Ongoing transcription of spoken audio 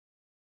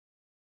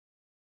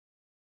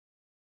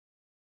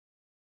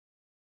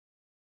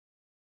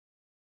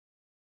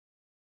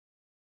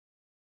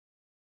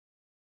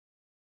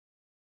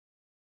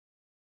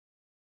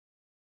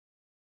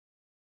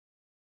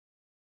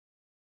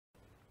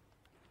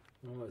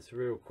Well, it's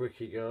real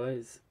quickie,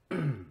 guys.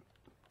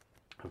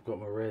 I've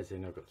got my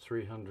resin. I've got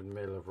 300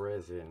 ml of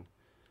resin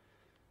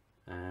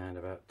and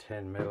about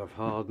 10 ml of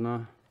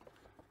hardener,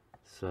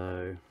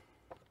 so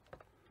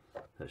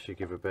that should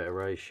give a better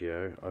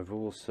ratio. I've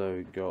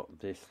also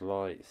got this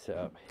light set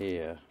up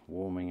here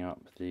warming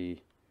up the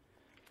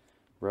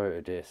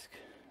rotor disc,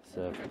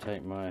 so if I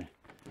take my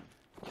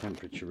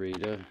temperature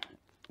reader,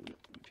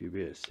 if you'll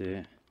be able to see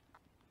it,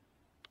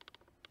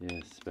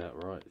 yes,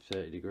 about right,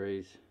 30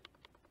 degrees.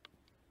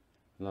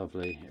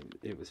 Lovely.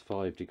 It was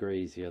 5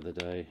 degrees the other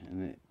day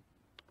and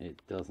it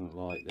doesn't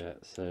like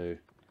that, so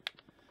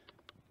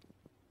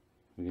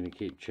we're going to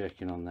keep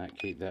checking on that,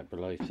 keep that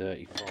below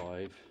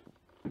 35.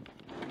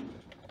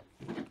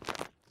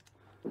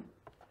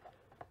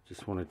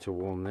 Just wanted to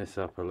warm this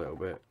up a little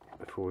bit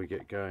before we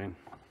get going.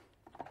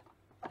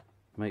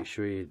 Make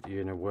sure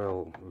you're in a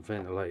well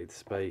ventilated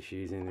space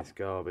using this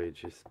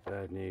garbage. It's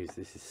bad news.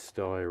 This is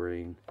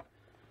styrene.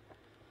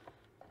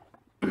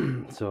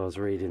 So I was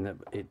reading that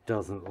it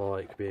doesn't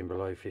like being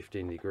below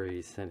 15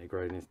 degrees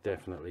centigrade, and it's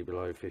definitely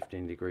below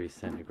 15 degrees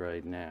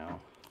centigrade now.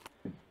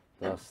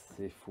 Thus,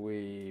 if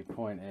we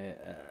point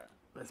it at,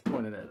 let's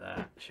point it at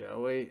that,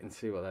 shall we, and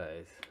see what that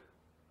is.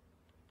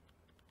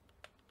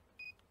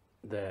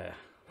 There,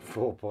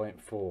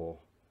 4.4.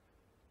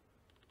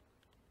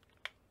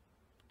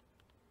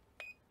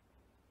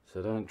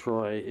 So don't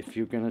try, if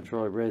you're going to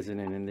try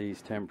resining in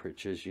these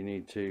temperatures, you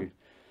need to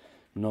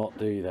not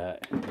do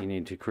that. You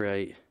need to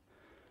create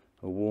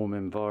a warm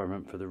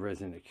environment for the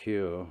resin to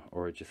cure,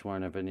 or it just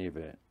won't have any of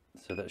it.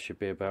 So that should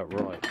be about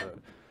right, but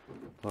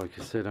like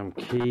I said, I'm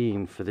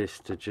keen for this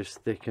to just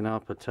thicken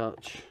up a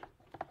touch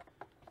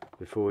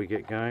before we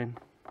get going.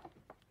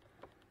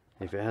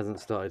 If it hasn't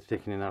started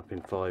thickening up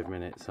in 5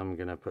 minutes, I'm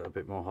going to put a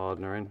bit more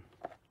hardener in.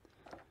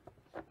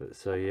 But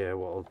so yeah,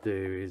 what I'll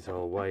do is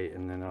I'll wait,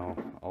 and then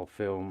I'll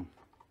film.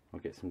 I'll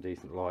get some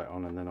decent light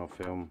on, and then I'll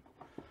film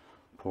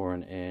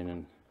pouring it in.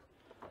 And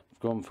I've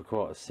gone for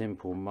quite a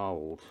simple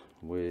mould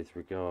with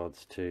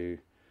regards to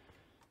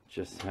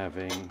just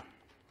having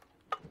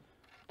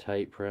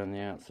tape around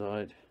the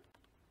outside,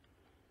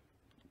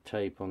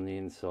 tape on the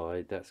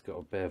inside. That's got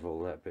a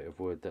bevel, that bit of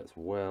wood, that's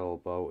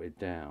well bolted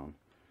down.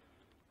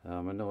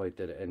 I'm annoyed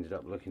that it ended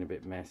up looking a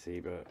bit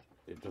messy, but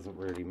it doesn't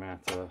really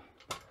matter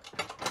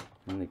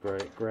in the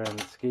great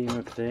grand scheme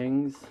of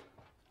things.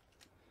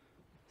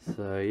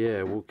 So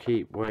yeah, we'll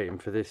keep waiting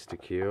for this to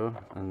cure,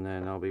 and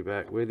then I'll be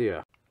back with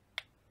you.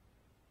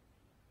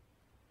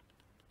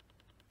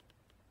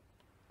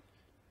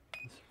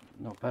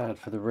 Not bad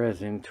for the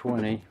resin,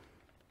 20.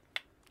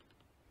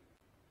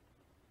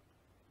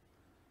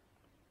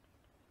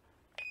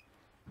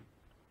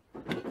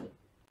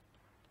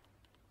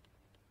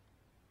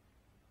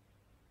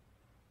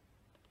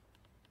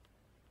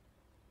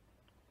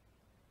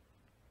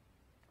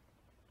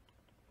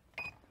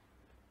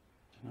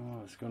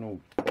 Oh, it's gone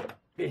all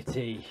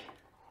bitty.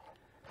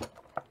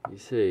 You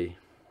see,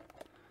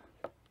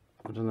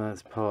 I don't know,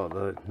 it's part of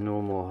the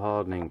normal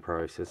hardening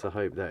process. I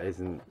hope that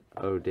isn't,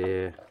 oh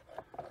dear,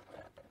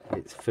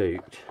 it's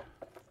fooked,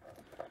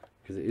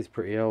 because it is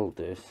pretty old,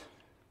 this,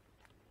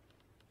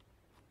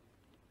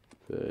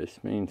 but it's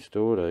been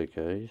stored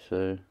okay,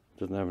 so it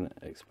doesn't have an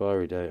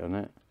expiry date on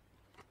it.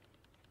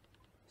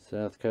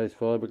 South Coast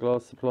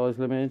Fiberglass Supplies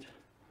Limited,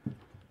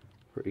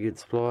 pretty good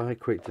supply,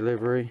 quick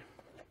delivery.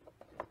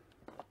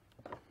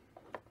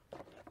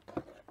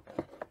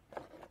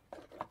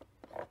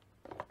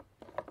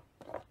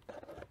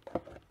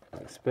 I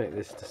expect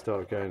this to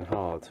start going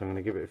hard, so I'm going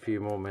to give it a few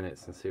more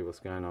minutes and see what's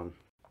going on.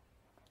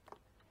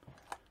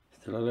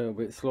 Still a little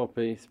bit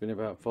sloppy. It's been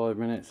about 5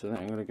 minutes. I think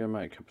I'm going to go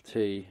make a cup of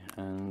tea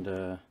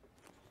and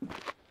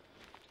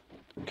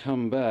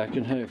come back,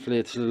 and hopefully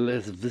it's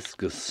less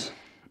viscous.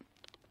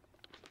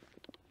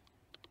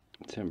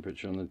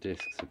 Temperature on the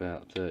disc's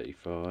about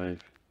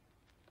 35.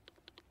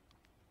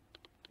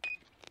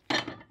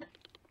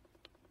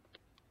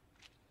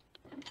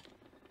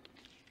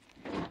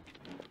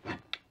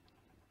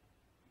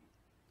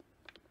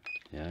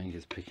 Yeah, I think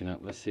it's picking up.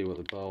 Let's see what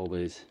the bulb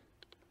is.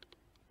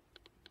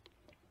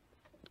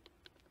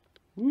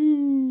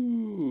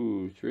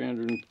 Woo!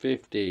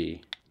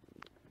 350.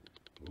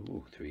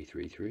 Ooh,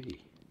 333.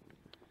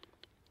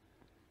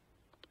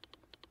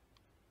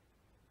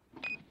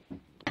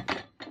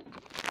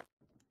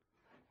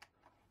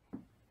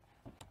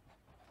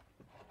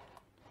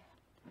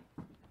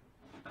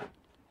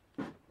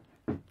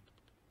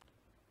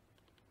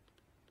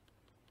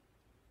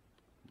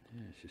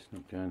 Yeah, it's just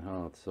not going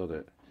hard, sod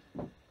it.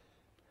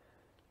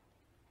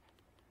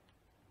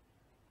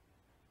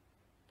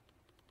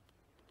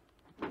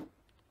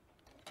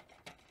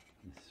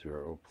 This is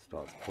where it all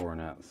starts pouring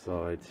out the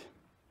sides.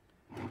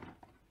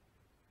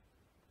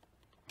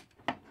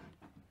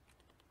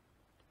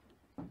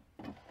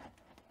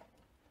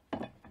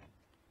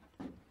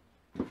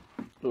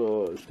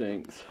 Oh, it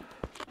stinks.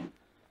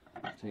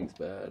 It stinks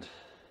bad.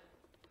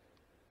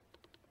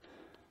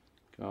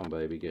 Come on,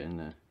 baby, get in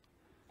there.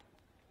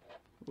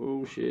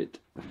 Oh, shit.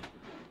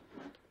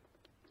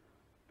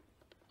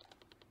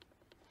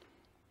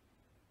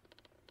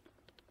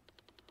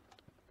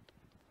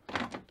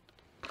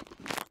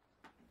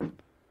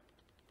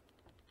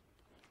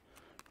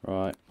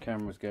 Right,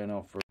 camera's going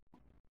off.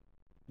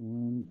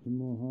 Some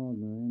more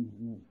hardener in.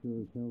 I'm not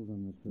sure it's held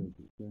on the truck.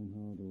 It's going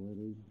hard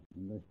already,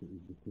 unless it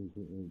was because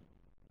it had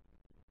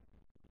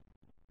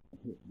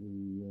hit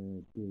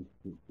the disc,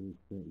 which was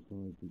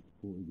 35 to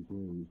 40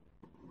 degrees.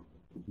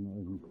 I'm not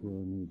even sure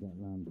I need that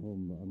lamp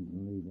on, but I'm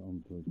going to leave it on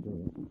for a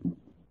bit.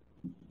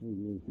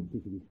 Maybe there's a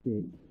stickety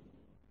stick.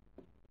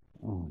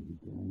 Oh,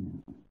 you're going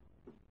out.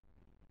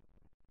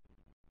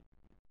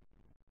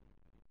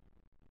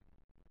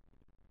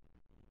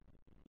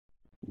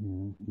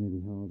 Yeah, it's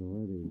nearly hard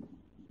already,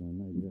 so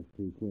maybe that's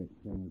too quick.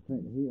 So I'm going to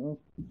take the heat off,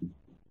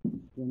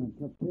 then have a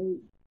cup of tea,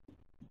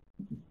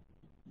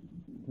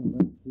 come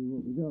back and see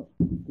what we got.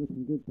 It's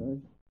looking good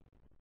though.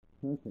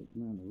 Perfect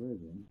amount of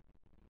resin,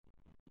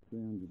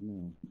 300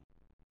 ml.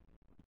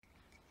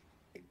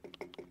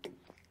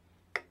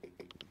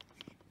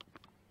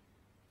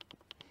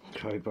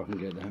 Hope I can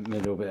get that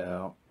middle bit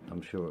out.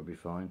 I'm sure it'll be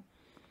fine.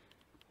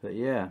 But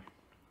yeah,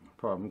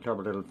 apart from a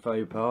couple of little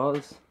faux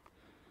pas,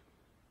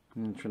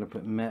 and trying to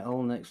put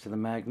metal next to the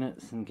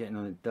magnets and getting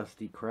all the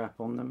dusty crap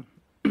on them.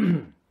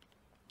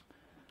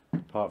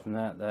 Apart from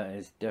that, that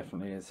is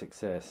definitely a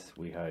success,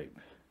 we hope.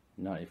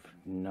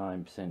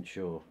 99%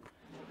 sure.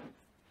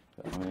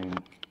 But I mean,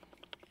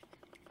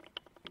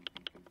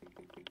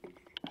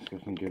 it's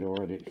looking good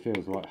already. It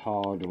feels like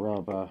hard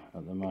rubber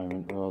at the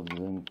moment rather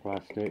than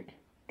plastic.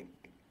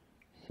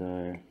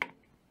 So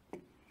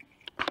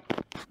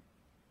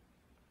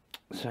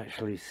it's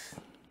actually,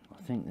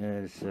 I think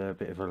there's a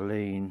bit of a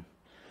lean.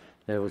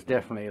 There was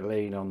definitely a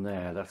lean on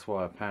there. That's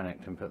why I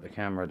panicked and put the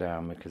camera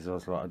down, because I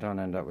was like, I don't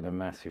end up with a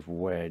massive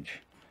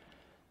wedge.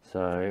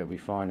 So it'll be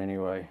fine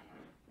anyway.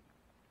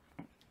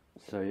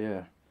 So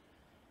yeah,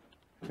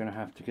 I'm gonna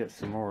have to get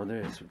some more of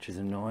this, which is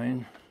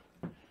annoying.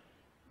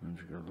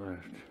 I've got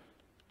left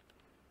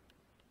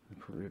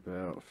probably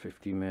about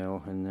 50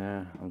 mil in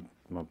there.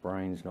 My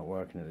brain's not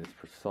working at this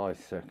precise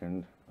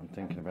second. I'm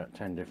thinking about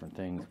 10 different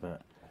things,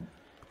 but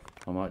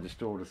I might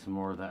just order some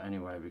more of that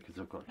anyway, because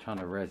I've got a ton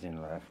of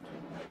resin left.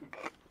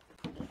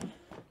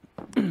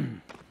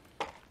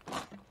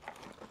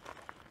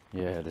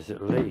 Yeah, there's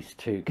at least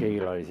 2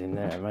 kilos in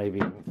there, maybe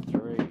even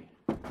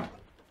 3.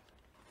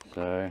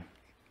 So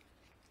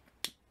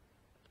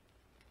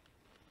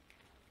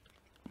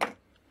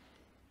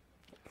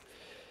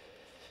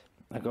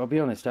I've got to be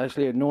honest, it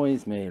actually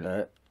annoys me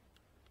that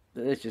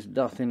there's just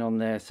nothing on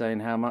there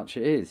saying how much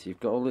it is. You've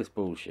got all this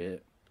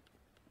bullshit,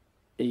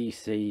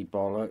 EC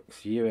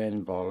bollocks,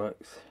 UN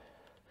bollocks,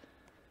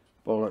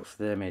 bollocks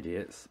to them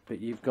idiots, but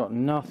you've got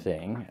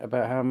nothing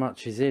about how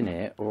much is in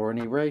it or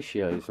any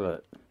ratios.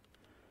 Look,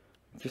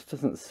 it just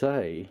doesn't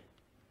say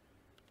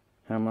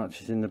how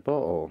much is in the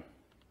bottle.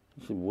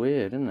 It's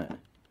weird, isn't it?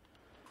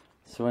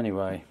 So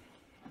anyway,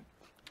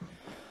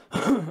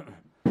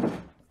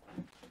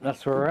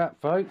 that's where we're at,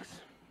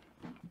 folks.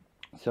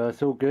 So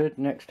it's all good.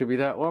 Next will be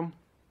that one.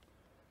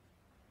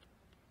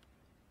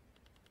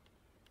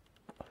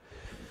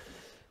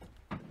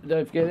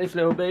 Don't forget this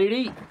little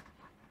beady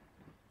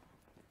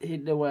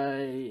hidden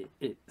away.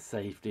 It's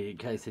safety in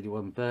case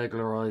anyone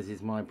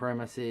burglarizes my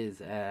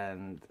premises,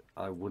 and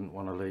I wouldn't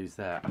want to lose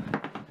that.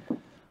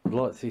 I'd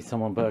like to see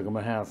someone burgle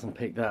my house and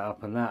pick that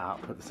up and that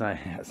up at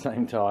the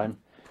same time.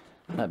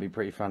 That'd be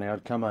pretty funny.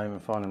 I'd come home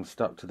and find them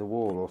stuck to the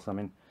wall or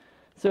something.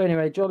 So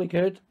anyway, jolly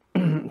good.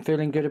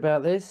 Feeling good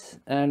about this,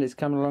 and it's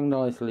coming along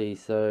nicely.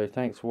 So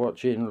thanks for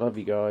watching. Love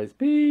you guys.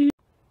 Peace.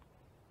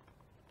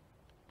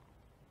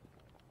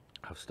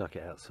 I've stuck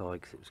it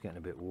outside because it was getting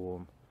a bit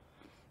warm.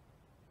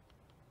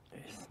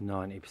 It's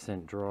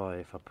 90% dry.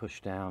 If I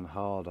push down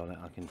hard on it,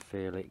 I can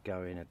feel it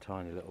going a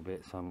tiny little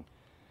bit. So I'm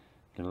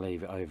going to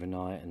leave it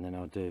overnight, and then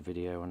I'll do a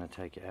video when I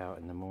take it out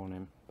in the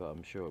morning. But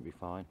I'm sure it'll be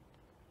fine.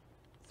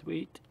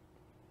 Sweet.